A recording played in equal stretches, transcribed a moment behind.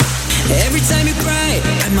Every time you cry,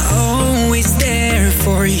 I'm always there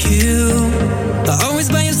for you. Always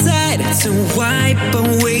by your side to wipe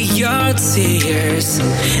away your tears.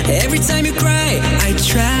 Every time you cry, I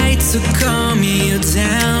try to calm you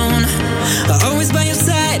down. Always by your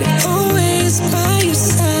side, always by your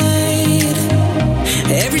side.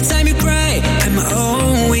 Every time you cry, I'm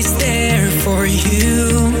always there for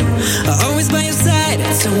you. Always by your side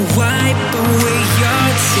to wipe away your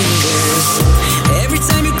tears. Every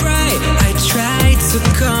time you cry, I try to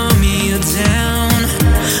calm you down.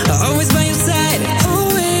 Always by your side,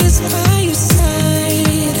 always by your side.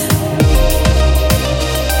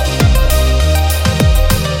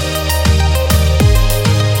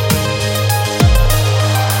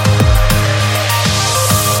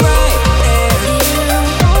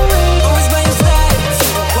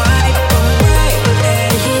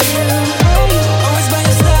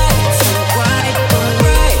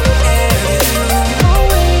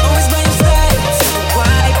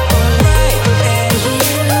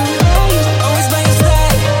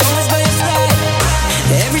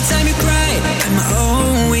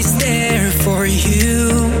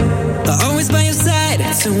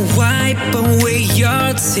 To wipe away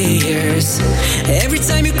your tears. Every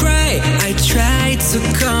time you cry, I try to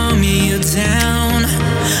calm you down.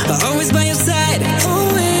 Always by your side,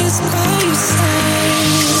 always by